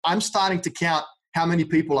I'm starting to count how many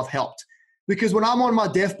people I've helped. Because when I'm on my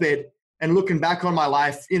deathbed and looking back on my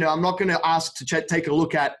life, I'm not going to ask to take a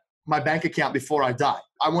look at my bank account before I die.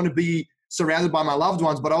 I want to be surrounded by my loved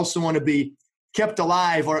ones, but I also want to be kept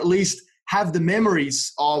alive, or at least have the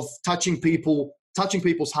memories of touching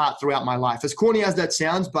people's heart throughout my life. As corny as that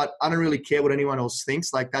sounds, but I don't really care what anyone else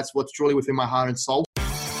thinks. Like, that's what's truly within my heart and soul.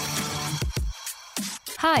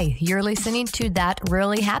 Hi, you're listening to That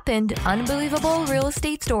Really Happened, Unbelievable Real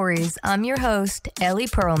Estate Stories. I'm your host, Ellie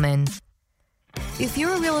Perlman. If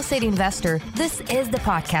you're a real estate investor, this is the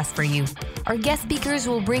podcast for you. Our guest speakers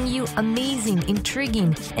will bring you amazing,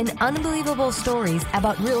 intriguing, and unbelievable stories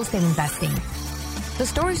about real estate investing. The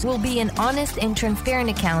stories will be an honest and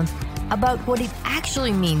transparent account about what it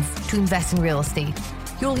actually means to invest in real estate.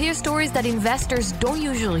 You'll hear stories that investors don't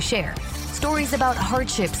usually share. Stories about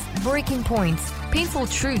hardships, breaking points, painful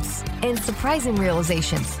truths, and surprising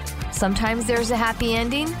realizations. Sometimes there's a happy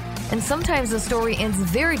ending, and sometimes the story ends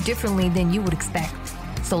very differently than you would expect.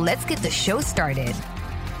 So let's get the show started.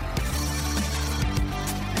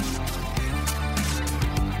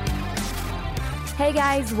 Hey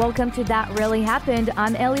guys, welcome to That Really Happened.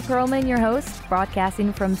 I'm Ellie Perlman, your host,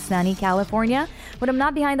 broadcasting from sunny California. When I'm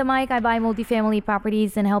not behind the mic, I buy multifamily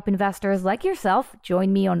properties and help investors like yourself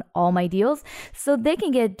join me on all my deals so they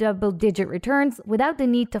can get double-digit returns without the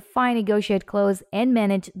need to find, negotiate, close, and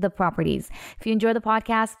manage the properties. If you enjoy the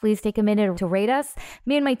podcast, please take a minute to rate us.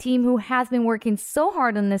 Me and my team, who has been working so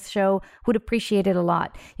hard on this show, would appreciate it a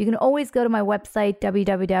lot. You can always go to my website,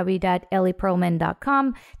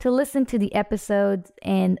 www.ellieperlman.com, to listen to the episodes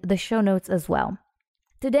and the show notes as well.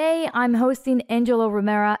 Today, I'm hosting Angelo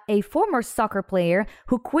Romera, a former soccer player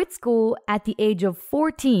who quit school at the age of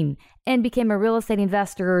 14 and became a real estate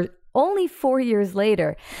investor only 4 years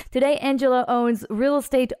later. Today, Angelo owns real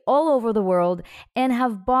estate all over the world and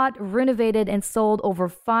have bought, renovated, and sold over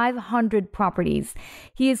 500 properties.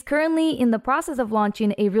 He is currently in the process of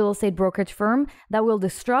launching a real estate brokerage firm that will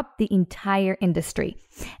disrupt the entire industry.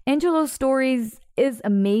 Angelo's stories is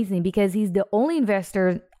amazing because he's the only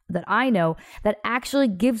investor that I know that actually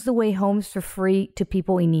gives away homes for free to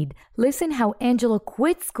people in need. Listen how Angelo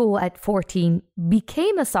quit school at 14,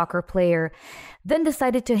 became a soccer player, then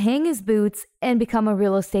decided to hang his boots and become a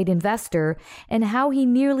real estate investor, and how he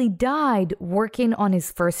nearly died working on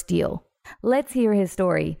his first deal. Let's hear his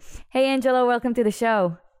story. Hey, Angelo, welcome to the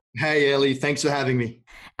show. Hey, Ellie. Thanks for having me.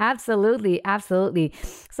 Absolutely. Absolutely.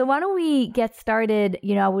 So why don't we get started?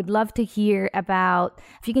 I would love to hear about,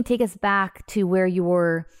 if you can take us back to where you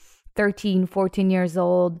were 13, 14 years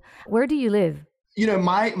old. Where do you live?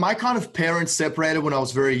 My kind of parents separated when I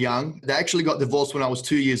was very young. They actually got divorced when I was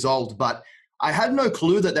 2 years old, but I had no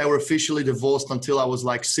clue that they were officially divorced until I was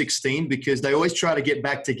like 16, because they always try to get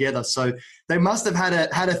back together. So they must have had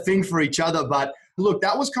a thing for each other. But look,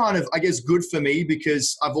 that was kind of, I guess, good for me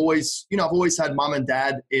because I've always had mom and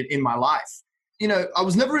dad in my life. I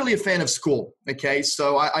was never really a fan of school, okay?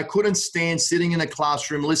 So I couldn't stand sitting in a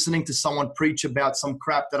classroom listening to someone preach about some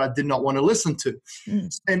crap that I did not want to listen to.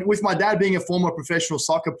 And with my dad being a former professional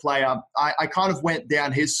soccer player, I kind of went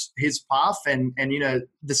down his path and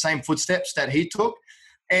the same footsteps that he took.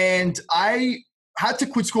 And I had to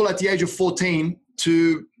quit school at the age of 14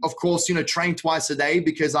 to, of course, train twice a day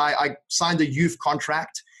because I signed a youth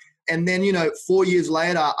contract. And then, 4 years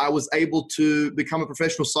later, I was able to become a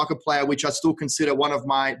professional soccer player, which I still consider one of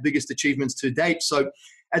my biggest achievements to date. So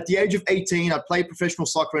at the age of 18, I played professional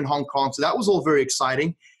soccer in Hong Kong. So that was all very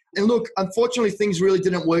exciting. And look, unfortunately, things really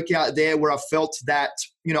didn't work out there where I felt that,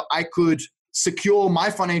 I could secure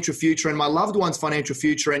my financial future and my loved one's financial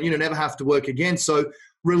future and, never have to work again. So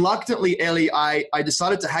reluctantly, Ellie, I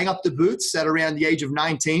decided to hang up the boots at around the age of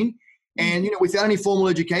 19. And, without any formal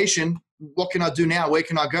education, what can I do now? Where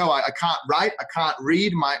can I go? I can't write. I can't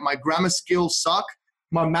read. My grammar skills suck.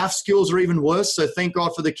 My math skills are even worse. So thank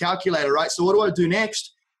God for the calculator, right? So what do I do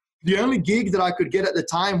next? The only gig that I could get at the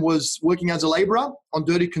time was working as a laborer on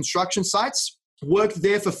dirty construction sites. Worked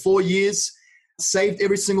there for 4 years, saved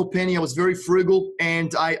every single penny. I was very frugal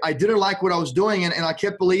and I didn't like what I was doing. And I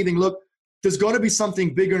kept believing, look, there's got to be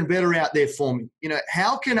something bigger and better out there for me.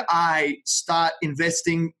 How can I start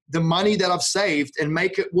investing the money that I've saved and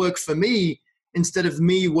make it work for me instead of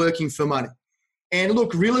me working for money? And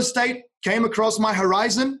look, real estate came across my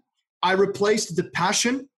horizon. I replaced the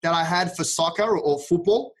passion that I had for soccer or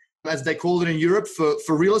football, as they call it in Europe,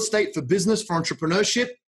 for real estate, for business, for entrepreneurship.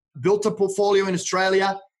 Built a portfolio in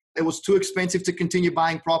Australia. It was too expensive to continue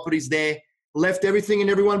buying properties there. Left everything and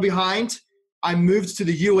everyone behind. I moved to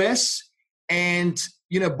the US and,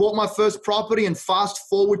 bought my first property, and fast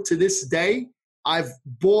forward to this day, I've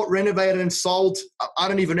bought, renovated, and sold. I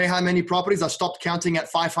don't even know how many properties. I stopped counting at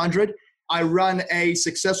 500. I run a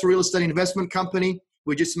successful real estate investment company.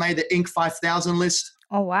 We just made the Inc. 5000 list.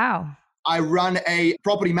 Oh, wow. I run a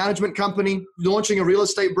property management company, launching a real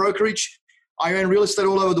estate brokerage. I own real estate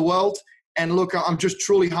all over the world. And look, I'm just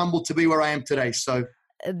truly humbled to be where I am today. So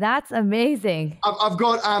that's amazing. I've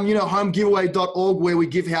got, homegiveaway.org, where we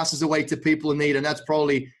give houses away to people in need. And that's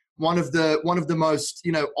probably one of the most,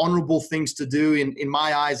 honorable things to do in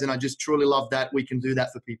my eyes. And I just truly love that we can do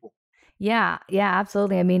that for people. Yeah,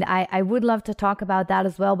 absolutely. I mean, I would love to talk about that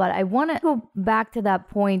as well, but I want to go back to that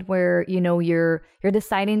point where, you're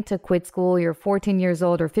deciding to quit school, you're 14 years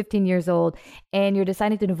old or 15 years old, and you're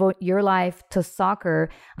deciding to devote your life to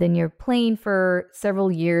soccer. Then you're playing for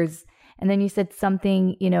several years, and then you said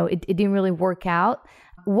something, it didn't really work out.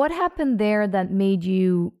 What happened there that made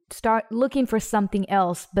you start looking for something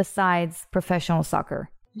else besides professional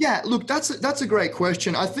soccer? Yeah, look, that's a great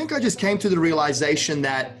question. I think I just came to the realization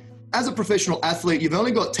that as a professional athlete, you've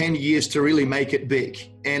only got 10 years to really make it big.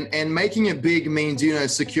 And making it big means,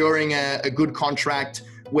 securing a good contract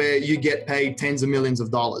where you get paid tens of millions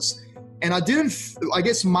of dollars. And I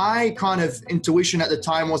guess my kind of intuition at the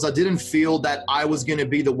time was I didn't feel that I was going to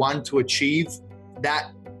be the one to achieve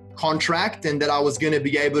that contract and that I was going to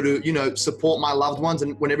be able to, support my loved ones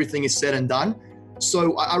and when everything is said and done.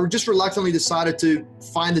 So I just reluctantly decided to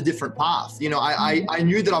find a different path. I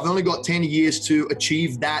knew that I've only got 10 years to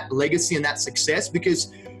achieve that legacy and that success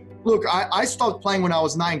because, look, I stopped playing when I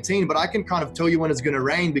was 19, but I can kind of tell you when it's going to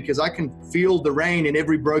rain because I can feel the rain in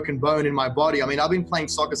every broken bone in my body. I mean, I've been playing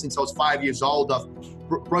soccer since I was 5 years old. I've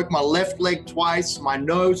broke my left leg twice, my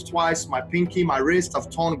nose twice, my pinky, my wrist.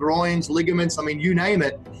 I've torn groins, ligaments. I mean, you name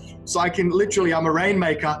it. So I'm a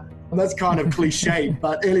rainmaker. That's kind of cliche,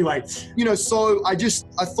 but anyway, so I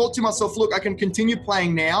thought to myself, look, I can continue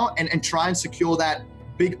playing now and try and secure that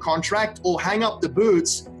big contract or hang up the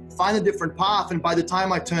boots, find a different path. And by the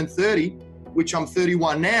time I turn 30, which I'm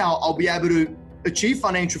 31 now, I'll be able to achieve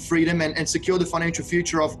financial freedom and secure the financial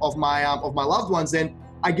future of my loved ones. And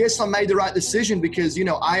I guess I made the right decision because,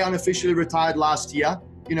 I unofficially retired last year.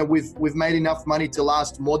 We've made enough money to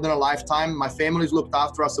last more than a lifetime. My family's looked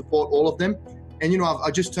after. I support all of them. And, I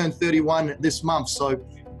just turned 31 this month. So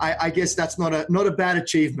I guess that's not a bad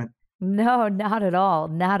achievement. No, not at all.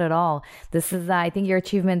 Not at all. This is, I think your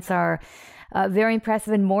achievements are very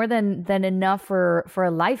impressive and more than enough for a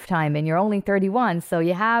lifetime. And you're only 31. So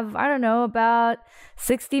you have, I don't know, about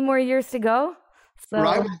 60 more years to go. So,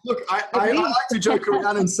 right. Look, I like to joke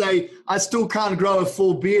around and say I still can't grow a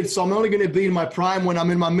full beard, so I'm only going to be in my prime when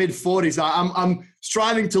I'm in my mid-40s. I'm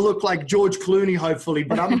striving to look like George Clooney, hopefully,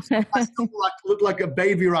 but I still look like a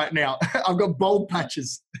baby right now. I've got bald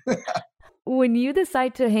patches. When you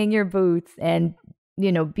decide to hang your boots and,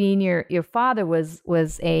 being your father was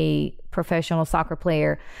a professional soccer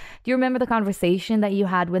player, do you remember the conversation that you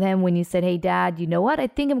had with him when you said, hey, Dad, you know what? I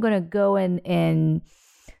think I'm going to go and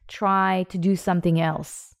try to do something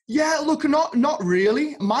else? Yeah, look, not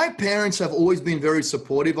really. My parents have always been very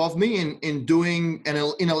supportive of me in doing and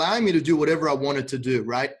in allowing me to do whatever I wanted to do,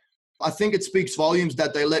 right? I think it speaks volumes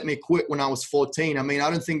that they let me quit when I was 14. I mean, I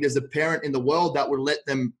don't think there's a parent in the world that would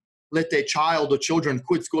let their child or children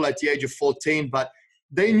quit school at the age of 14, but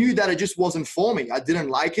they knew that it just wasn't for me. I didn't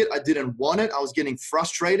like it. I didn't want it. I was getting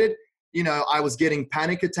frustrated. I was getting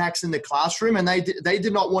panic attacks in the classroom and they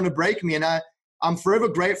did not want to break me. And I'm forever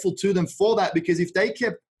grateful to them for that because if they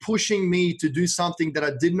kept pushing me to do something that I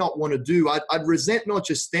did not want to do, I'd resent not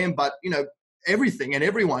just them, but, everything and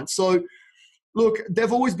everyone. So look,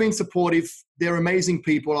 they've always been supportive. They're amazing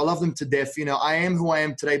people. I love them to death. I am who I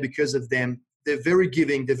am today because of them. They're very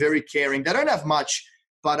giving. They're very caring. They don't have much,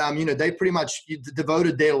 but, they pretty much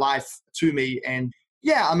devoted their life to me. And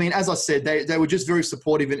yeah, I mean, as I said, they were just very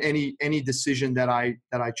supportive in any decision that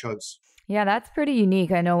I chose. Yeah, that's pretty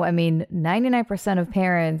unique. I know, 99% of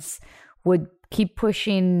parents would keep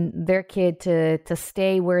pushing their kid to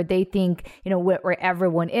stay where they think, where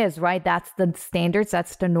everyone is, right? That's the standards,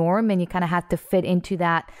 that's the norm. And you kind of have to fit into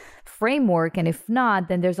that framework. And if not,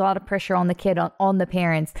 then there's a lot of pressure on the kid, on the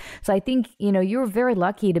parents. So I think, you're very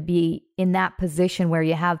lucky to be in that position where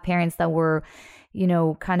you have parents that were,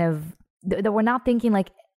 that were not thinking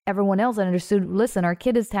like everyone else and understood, listen, our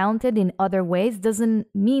kid is talented in other ways doesn't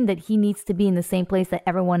mean that he needs to be in the same place that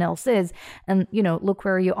everyone else is. And, look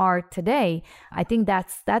where you are today. I think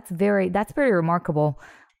that's pretty remarkable.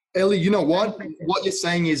 Ellie, you know what? What you're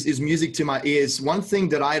saying is music to my ears. One thing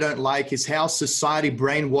that I don't like is how society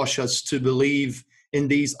brainwashes us to believe in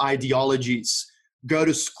these ideologies. Go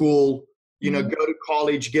to school, go to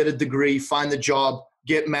college, get a degree, find a job,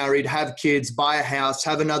 get married, have kids, buy a house,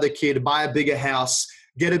 have another kid, buy a bigger house,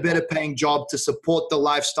 get a better paying job to support the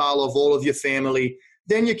lifestyle of all of your family.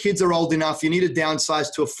 Then your kids are old enough. You need to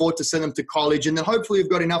downsize to afford to send them to college. And then hopefully you've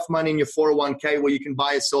got enough money in your 401k where you can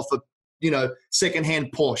buy yourself a,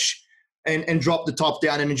 secondhand Porsche and drop the top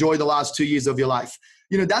down and enjoy the last 2 years of your life.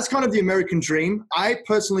 That's kind of the American dream. I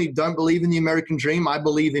personally don't believe in the American dream. I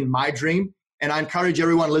believe in my dream. And I encourage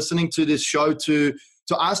everyone listening to this show to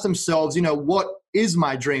ask themselves, what is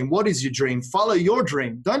my dream? What is your dream? Follow your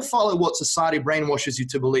dream. Don't follow what society brainwashes you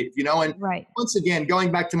to believe, And right. Once again,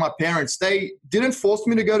 going back to my parents, they didn't force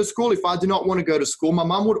me to go to school if I did not want to go to school. My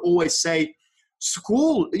mom would always say,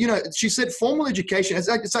 school, she said formal education,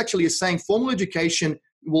 it's actually a saying, formal education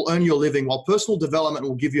will earn you a living while personal development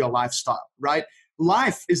will give you a lifestyle, right?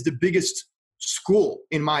 Life is the biggest school,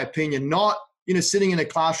 in my opinion, not, sitting in a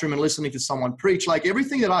classroom and listening to someone preach. Like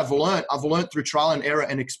everything that I've learned through trial and error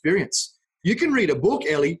and experience. You can read a book,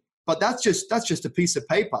 Ellie, but that's just a piece of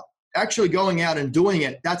paper. Actually going out and doing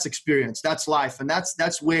it, that's experience, that's life. And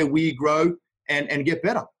that's where we grow and get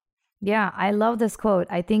better. Yeah, I love this quote.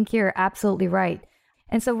 I think you're absolutely right.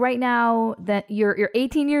 And so right now that you're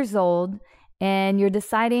 18 years old and you're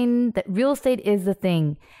deciding that real estate is the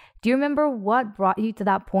thing. Do you remember what brought you to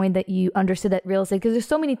that point that you understood that real estate? Because there's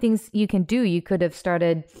so many things you can do. You could have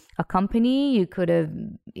started a company. You could have,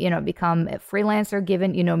 become a freelancer,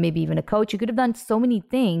 given, maybe even a coach. You could have done so many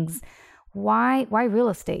things. Why real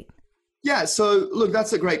estate? Yeah, so look,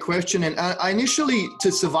 that's a great question. And I initially,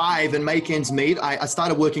 to survive and make ends meet, I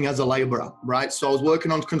started working as a laborer, right? So I was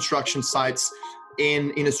working on construction sites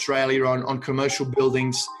in Australia on commercial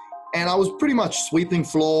buildings. And I was pretty much sweeping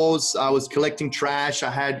floors. I was collecting trash. I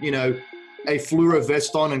had, a fluoro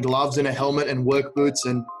vest on and gloves and a helmet and work boots.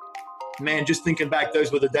 And man, just thinking back,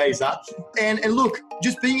 those were the days, huh? And look,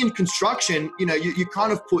 just being in construction, you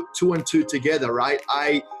kind of put two and two together, right?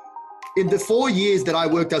 In the 4 years that I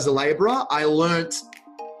worked as a laborer, I learned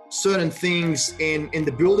certain things in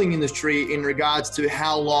the building industry in regards to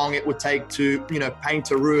how long it would take to,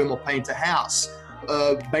 paint a room or paint a house.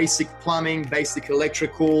 Basic plumbing, basic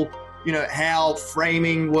electrical, how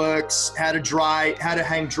framing works, how to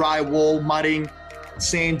hang drywall, mudding,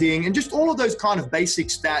 sanding, and just all of those kind of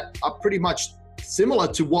basics that are pretty much similar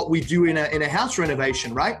to what we do in a house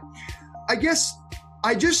renovation, right? I guess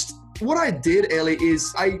what I did, Ellie,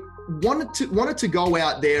 is I wanted to go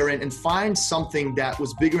out there and find something that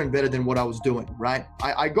was bigger and better than what I was doing, right?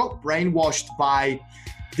 I got brainwashed by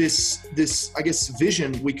this, I guess,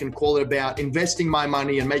 vision, we can call it, about investing my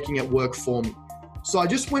money and making it work for me. So I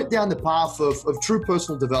just went down the path of true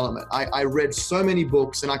personal development. I read so many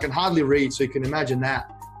books, and I can hardly read, so you can imagine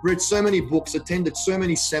that. Read so many books, attended so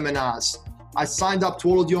many seminars. I signed up to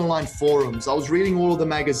all of the online forums. I was reading all of the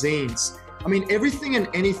magazines. I mean, everything and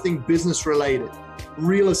anything business related,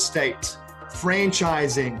 real estate,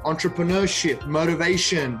 franchising, entrepreneurship,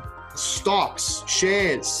 motivation, stocks,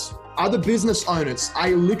 shares, other business owners.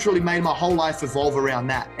 I literally made my whole life evolve around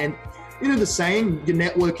that. And the saying, your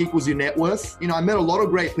network equals your net worth. I met a lot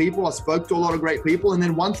of great people. I spoke to a lot of great people. And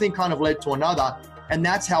then one thing kind of led to another. And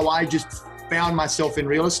that's how I just found myself in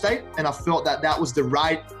real estate. And I felt that was the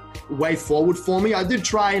right way forward for me. I did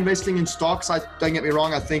try investing in stocks. Don't get me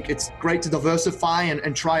wrong. I think it's great to diversify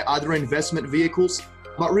and try other investment vehicles.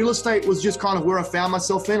 But real estate was just kind of where I found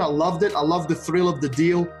myself in. I loved it. I loved the thrill of the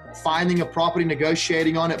deal, finding a property,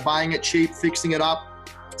 negotiating on it, buying it cheap, fixing it up,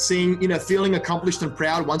 seeing, feeling accomplished and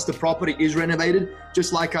proud once the property is renovated,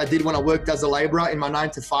 just like I did when I worked as a laborer in my 9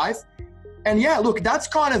 to 5. And yeah, look, that's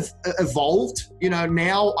kind of evolved.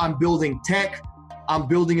 Now I'm building tech. I'm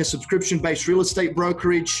building a subscription-based real estate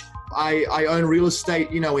brokerage. I own real estate,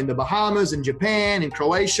 in the Bahamas, in Japan, in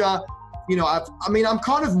Croatia. I'm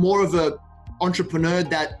kind of more of a entrepreneur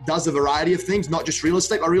that does a variety of things, not just real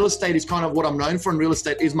estate. But real estate is kind of what I'm known for, and real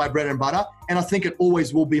estate is my bread and butter. And I think it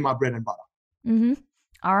always will be my bread and butter. Mm-hmm.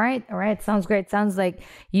 All right. Sounds great. Sounds like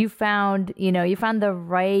you found the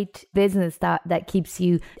right business that keeps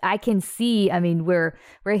you. I can see, we're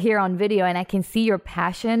here on video, and I can see your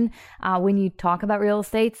passion when you talk about real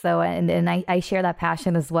estate. So, and I share that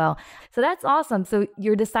passion as well. So that's awesome. So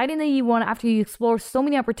you're deciding that you want, after you explore so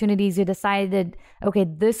many opportunities, you decided, okay,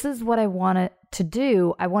 this is what I want to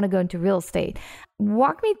do. I want to go into real estate.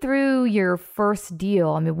 Walk me through your first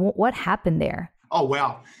deal. What happened there? Oh,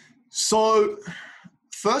 wow. So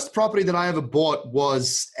first property that I ever bought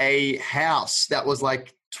was a house that was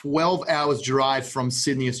like 12 hours drive from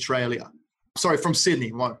Sydney, Australia. Sorry, from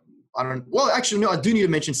Sydney. Actually, no, I do need to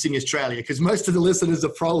mention Sydney, Australia, because most of the listeners are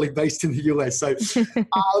probably based in the US. So it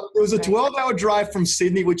was a 12-hour drive from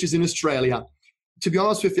Sydney, which is in Australia. To be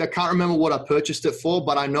honest with you, I can't remember what I purchased it for,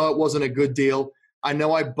 but I know it wasn't a good deal. I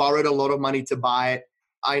know I borrowed a lot of money to buy it.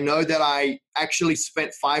 I know that I actually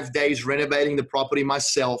spent 5 days renovating the property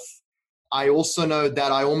myself. I also know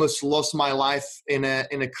that I almost lost my life in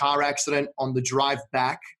a car accident on the drive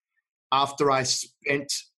back after I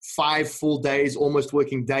spent 5 full days, almost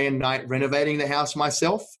working day and night, renovating the house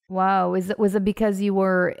myself. Wow. Was it because you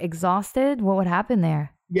were exhausted? What happened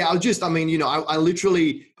there? Yeah, I was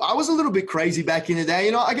a little bit crazy back in the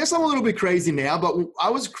day. I guess I'm a little bit crazy now, but I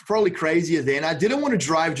was probably crazier then. I didn't want to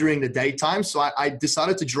drive during the daytime, so I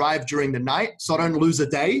decided to drive during the night so I don't lose a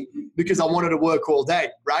day because I wanted to work all day,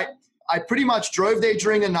 right? I pretty much drove there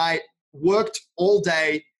during the night, worked all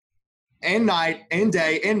day and night and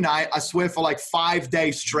day and night. I swear for like 5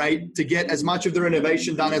 days straight to get as much of the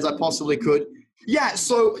renovation done as I possibly could. Yeah,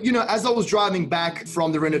 so, as I was driving back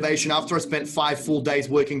from the renovation after I spent 5 full days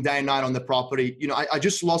working day and night on the property, I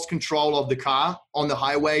just lost control of the car on the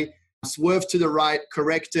highway, swerved to the right,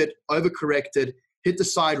 corrected, overcorrected, hit the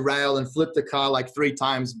side rail and flipped the car like 3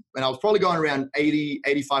 times. And I was probably going around 80,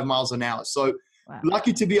 85 miles an hour. So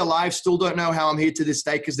lucky to be alive. Still don't know how I'm here to this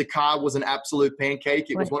day because the car was an absolute pancake.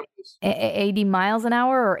 It was one of those 80 miles an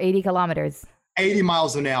hour or 80 kilometers? 80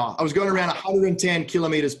 miles an hour. I was going around 110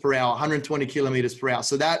 kilometers per hour, 120 kilometers per hour.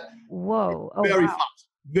 So that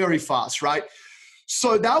very fast, right?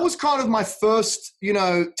 So that was kind of my first,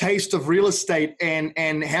 taste of real estate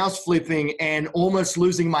and house flipping and almost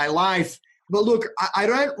losing my life. But look, I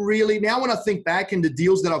don't really, now when I think back in the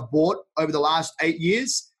deals that I've bought over the last 8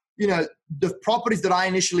 years, the properties that I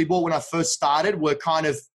initially bought when I first started were kind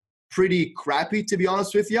of pretty crappy, to be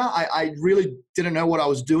honest with you. I really didn't know what I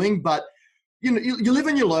was doing, but you live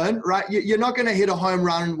and you learn, right? You're not going to hit a home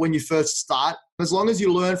run when you first start. As long as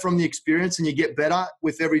you learn from the experience and you get better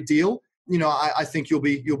with every deal, I think you'll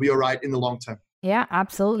be all right in the long term. Yeah,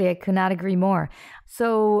 absolutely. I could not agree more.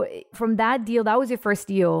 So from that deal, that was your first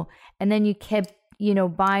deal. And then you kept,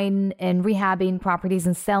 buying and rehabbing properties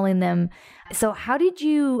and selling them. So how did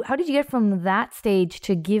you get from that stage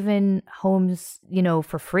to giving homes,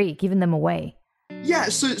 for free, giving them away? Yeah,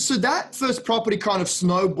 so that first property kind of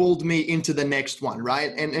snowballed me into the next one,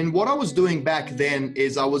 right? And what I was doing back then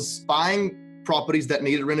is I was buying properties that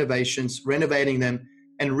needed renovations, renovating them,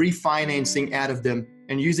 and refinancing out of them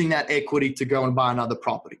and using that equity to go and buy another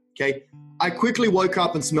property, okay? I quickly woke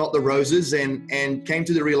up and smelt the roses and came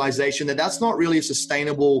to the realization that that's not really a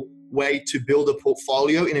sustainable way to build a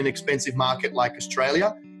portfolio in an expensive market like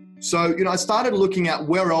Australia. So, I started looking at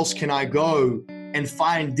where else can I go and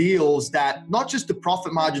find deals that not just the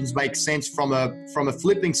profit margins make sense from a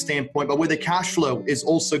flipping standpoint, but where the cash flow is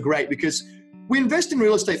also great, because we invest in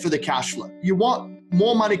real estate for the cash flow. You want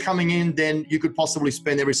more money coming in than you could possibly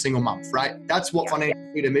spend every single month, right? That's what financial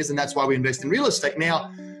freedom is, and that's why we invest in real estate.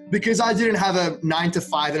 Now, because I didn't have a 9 to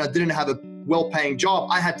 5 and I didn't have a well-paying job,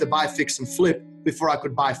 I had to buy, fix, and flip before I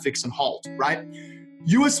could buy, fix, and hold, right?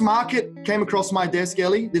 US market came across my desk,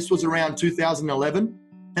 Ellie. This was around 2011,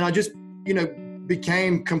 and I just,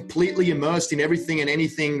 became completely immersed in everything and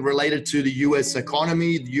anything related to the US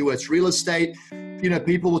economy, the US real estate.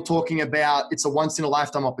 People were talking about it's a once in a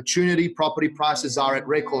lifetime opportunity. Property prices are at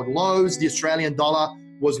record lows. The Australian dollar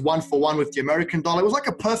was 1 for 1 with the American dollar. It was like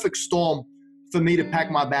a perfect storm for me to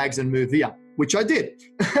pack my bags and move here, which I did.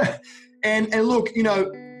 and look,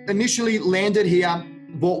 initially landed here,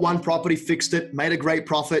 bought one property, fixed it, made a great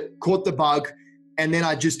profit, caught the bug. And then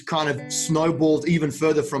I just kind of snowballed even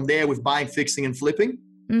further from there with buying, fixing, and flipping.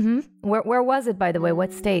 Mm-hmm. Where was it, by the way?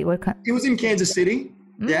 What state? It was in Kansas City,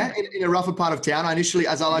 yeah, in a rougher part of town. I initially,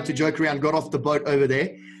 as I like to joke around, got off the boat over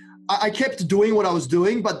there. I kept doing what I was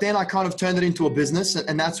doing, but then I kind of turned it into a business.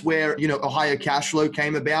 And that's where, Ohio Cash Flow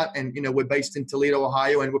came about. And, we're based in Toledo,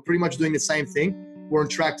 Ohio, and we're pretty much doing the same thing. We're on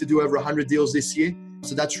track to do over 100 deals this year.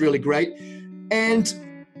 So that's really great. And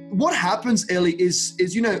what happens, Ellie, is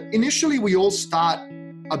initially we all start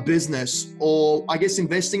a business, or I guess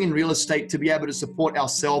investing in real estate to be able to support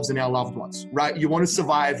ourselves and our loved ones, right? You want to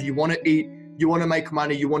survive, you want to eat, you want to make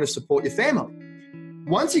money, you want to support your family.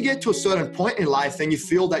 Once you get to a certain point in life and you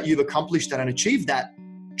feel that you've accomplished that and achieved that,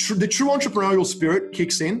 the true entrepreneurial spirit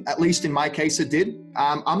kicks in. At least in my case, it did.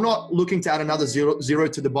 I'm not looking to add another zero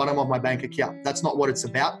to the bottom of my bank account. That's not what it's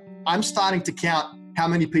about. I'm starting to count how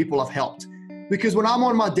many people I've helped. Because when I'm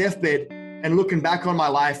on my deathbed and looking back on my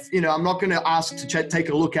life, I'm not going to ask to take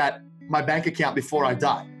a look at my bank account before I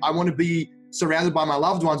die. I want to be surrounded by my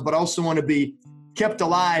loved ones, but I also want to be kept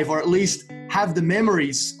alive, or at least have the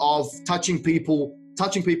memories of touching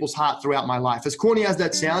people's heart throughout my life. As corny as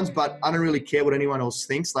that sounds, but I don't really care what anyone else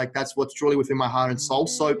thinks. Like, that's what's truly within my heart and soul.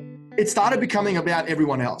 So it started becoming about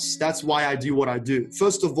everyone else. That's why I do what I do.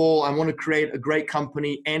 First of all, I want to create a great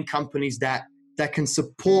company and companies that that can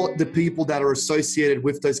support the people that are associated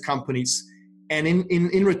with those companies. And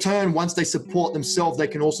in return, once they support themselves, they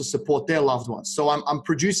can also support their loved ones. So I'm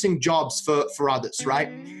producing jobs for others, right?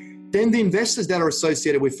 Then the investors that are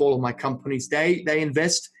associated with all of my companies, they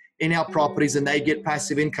invest in our properties and they get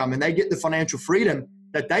passive income and they get the financial freedom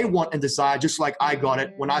that they want and desire, just like I got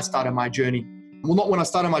it when I started my journey. Well, not when I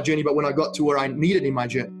started my journey, but when I got to where I needed in my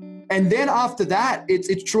journey. And then after that,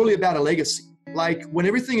 it's truly about a legacy. Like when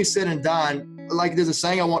everything is said and done, like there's a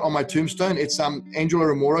saying I want on my tombstone. It's Angelo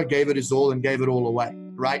Romero gave it his all and gave it all away,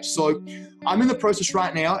 right? So I'm in the process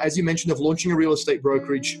right now, as you mentioned, of launching a real estate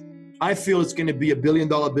brokerage. I feel it's going to be $1 billion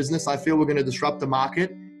business. I feel we're going to disrupt the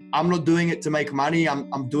market. I'm not doing it to make money.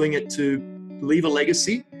 I'm doing it to leave a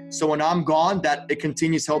legacy. So when I'm gone, that it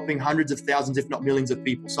continues helping hundreds of thousands, if not millions of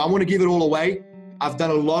people. So I want to give it all away. I've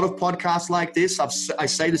done a lot of podcasts like this. I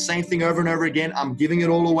say the same thing over and over again. I'm giving it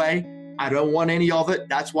all away. I don't want any of it.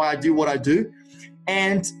 That's why I do what I do.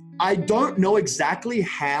 And I don't know exactly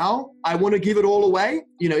how I want to give it all away.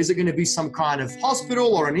 You know, is it going to be some kind of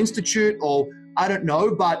hospital or an institute or I don't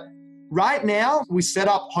know. But right now we set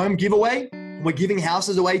up home giveaway. We're giving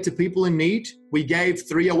houses away to people in need. We gave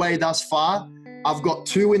 3 away thus far. I've got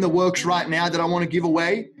 2 in the works right now that I want to give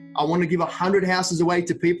away. I want to give 100 houses away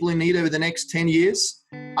to people in need over the next 10 years.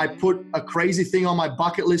 I put a crazy thing on my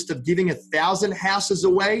bucket list of giving 1,000 houses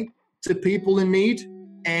away to people in need.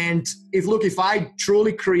 And if I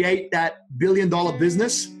truly create that $1 billion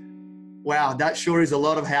business, wow, that sure is a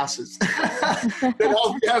lot of houses that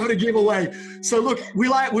I'll be able to give away. So look,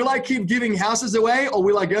 will I keep giving houses away, or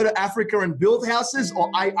will I go to Africa and build houses?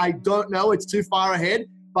 Or I don't know. It's too far ahead.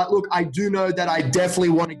 But look, I do know that I definitely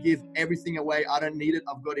want to give everything away. I don't need it.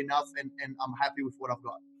 I've got enough, and I'm happy with what I've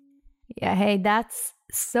got. Yeah, hey, that's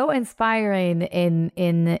so inspiring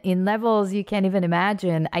in levels you can't even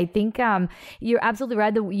imagine. I think you're absolutely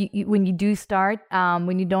right that when you do start,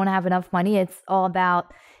 when you don't have enough money, it's all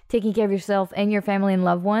about taking care of yourself and your family and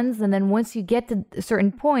loved ones. And then once you get to a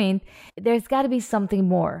certain point, there's got to be something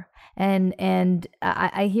more. And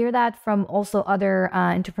I hear that from also other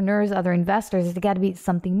entrepreneurs, other investors. There's got to be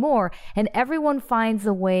something more. And everyone finds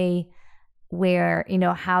a way where, you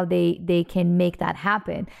know, how they can make that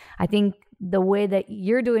happen. I think the way that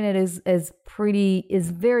you're doing it is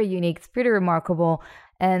very unique. It's pretty remarkable.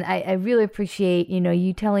 And I really appreciate, you know,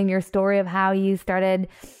 you telling your story of how you started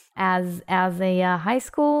as a high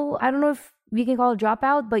school. I don't know if we can call it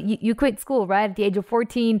dropout, but you quit school, right? At the age of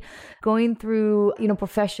 14, going through, you know,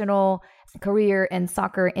 professional career and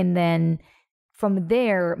soccer, and then from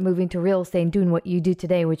there moving to real estate and doing what you do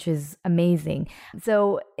today, which is amazing.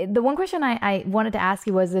 So the one question I wanted to ask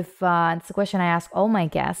you was, if it's the question I ask all my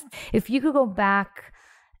guests, if you could go back,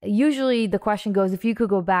 usually the question goes, if you could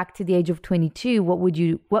go back to the age of 22,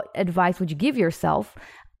 what advice would you give yourself?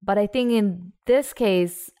 But I think in this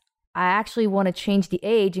case, I actually want to change the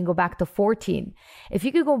age and go back to 14. If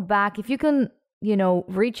you could go back, if you can, you know,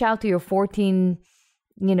 reach out to your 14,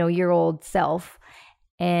 you know, year old self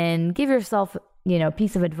and give yourself, you know, a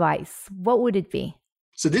piece of advice, what would it be?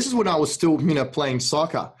 So this is when I was still, you know, playing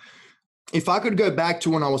soccer. If I could go back to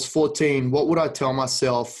when I was 14, what would I tell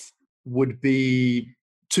myself would be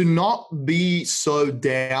to not be so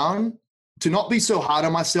down, to not be so hard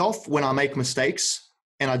on myself when I make mistakes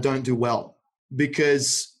and I don't do well.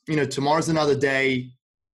 Because, you know, tomorrow's another day.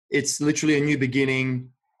 It's literally a new beginning.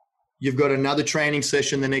 You've got another training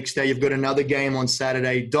session the next day. You've got another game on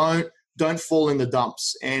Saturday. Don't fall in the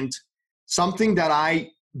dumps. And something that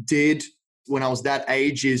I did when I was that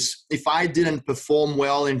age is, if I didn't perform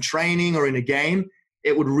well in training or in a game,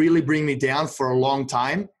 it would really bring me down for a long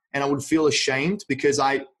time. And I would feel ashamed because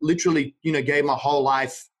I literally, you know, gave my whole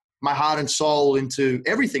life, my heart and soul into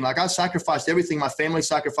everything. Like I sacrificed everything. My family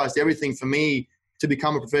sacrificed everything for me to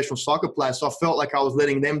become a professional soccer player. So I felt like I was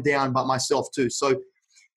letting them down, but myself too. So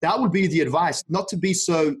that would be the advice, not to be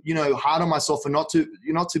so, you know, hard on myself, and not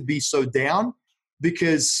to be so down,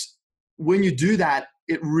 because when you do that,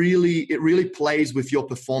 it really plays with your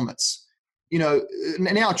performance. You know,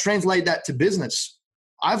 now translate that to business.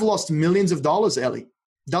 I've lost millions of dollars, Ellie.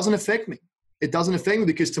 Doesn't affect me. It doesn't affect me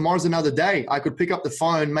because tomorrow's another day. I could pick up the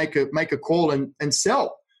phone, make a call and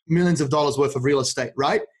sell millions of dollars worth of real estate,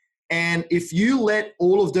 right? And if you let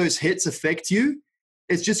all of those hits affect you,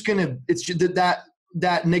 that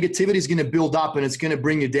negativity is going to build up and it's going to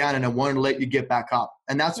bring you down and it won't let you get back up.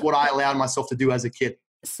 And that's what I allowed myself to do as a kid.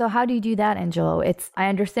 So how do you do that, Angelo? I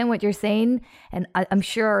understand what you're saying, and I'm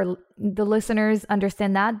sure the listeners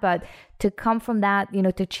understand that, but to come from that, you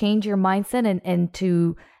know, to change your mindset and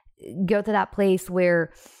to go to that place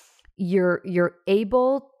where you're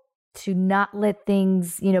able to not let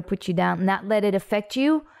things, you know, put you down, not let it affect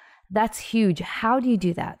you. That's huge. How do you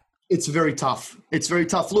do that? It's very tough. It's very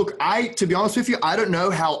tough. Look, to be honest with you, I don't know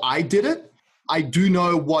how I did it. I do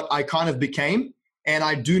know what I kind of became, and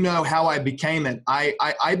I do know how I became it.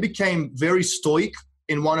 I became very stoic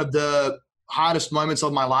in one of the hardest moments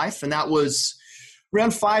of my life, and that was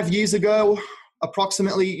around 5 years ago,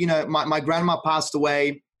 approximately. You know, my grandma passed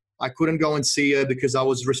away. I couldn't go and see her because I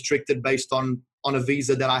was restricted based on a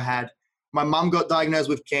visa that I had. My mom got diagnosed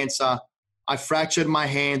with cancer. I fractured my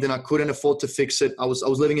hand and I couldn't afford to fix it. I was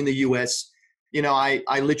living in the US. You know,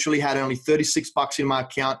 I literally had only $36 in my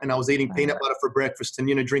account, and I was eating peanut butter for breakfast and,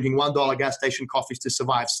 you know, drinking $1 gas station coffees to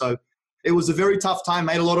survive. So it was a very tough time,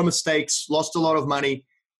 made a lot of mistakes, lost a lot of money.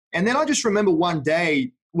 And then I just remember one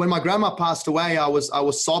day when my grandma passed away, I was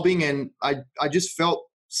sobbing, and I just felt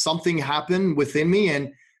something happen within me.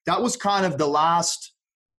 And that was kind of the last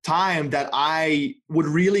time that I would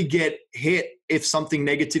really get hit if something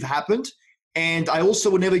negative happened. And I also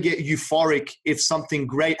would never get euphoric if something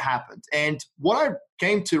great happened. And what I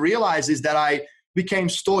came to realize is that I became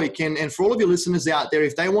stoic. And for all of your listeners out there,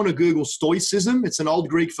 if they want to Google stoicism, it's an old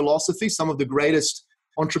Greek philosophy. Some of the greatest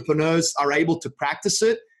entrepreneurs are able to practice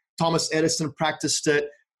it. Thomas Edison practiced it.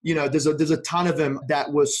 You know, there's a ton of them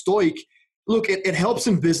that were stoic. Look, it helps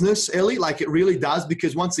in business, Ellie, like it really does,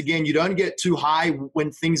 because once again, you don't get too high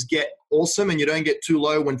when things get awesome, and you don't get too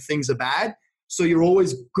low when things are bad. So you're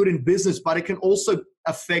always good in business, but it can also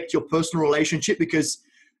affect your personal relationship because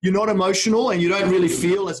you're not emotional and you don't really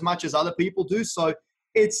feel as much as other people do. So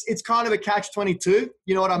it's kind of a catch-22.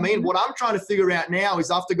 You know what I mean? What I'm trying to figure out now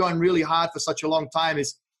is, after going really hard for such a long time,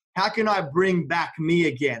 is how can I bring back me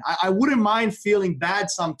again? I wouldn't mind feeling bad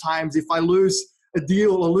sometimes if I lose a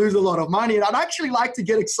deal or lose a lot of money. And I'd actually like to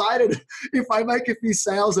get excited if I make a few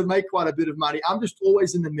sales and make quite a bit of money. I'm just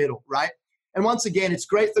always in the middle, right? And once again, it's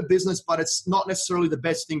great for business, but it's not necessarily the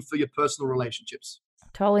best thing for your personal relationships.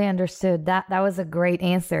 Totally understood. That was a great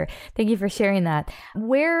answer. Thank you for sharing that.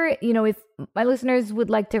 Where, you know, if my listeners would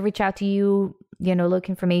like to reach out to you, you know, look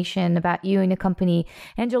information about you and your company,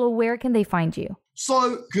 Angelo, where can they find you?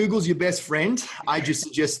 So Google's your best friend. I just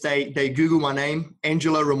suggest they Google my name,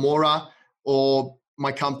 Angelo Romora, or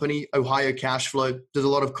my company, Ohio Cashflow. There's a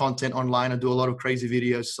lot of content online. I do a lot of crazy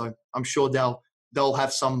videos. So I'm sure they'll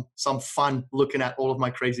have some fun looking at all of my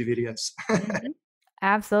crazy videos.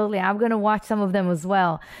 Absolutely. I'm going to watch some of them as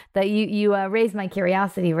well. That you raised my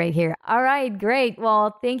curiosity right here. All right, great.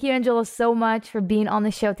 Well, thank you, Angelo, so much for being on the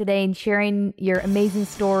show today and sharing your amazing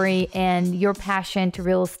story and your passion to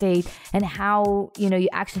real estate, and how, you know, you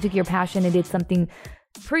actually took your passion and did something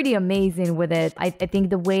pretty amazing with it. I think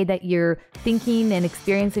the way that you're thinking and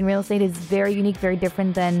experiencing real estate is very unique, very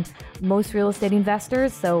different than most real estate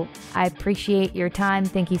investors. So I appreciate your time.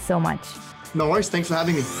 Thank you so much. No worries. Thanks for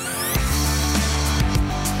having me.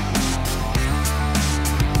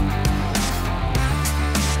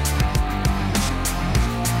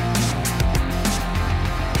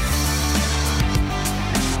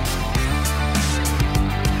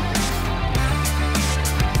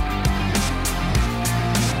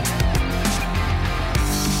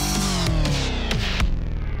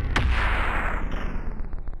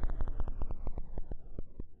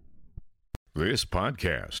 This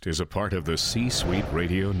podcast is a part of the C-Suite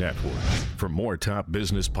Radio Network. For more top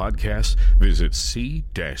business podcasts, visit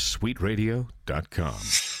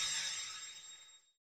c-suiteradio.com.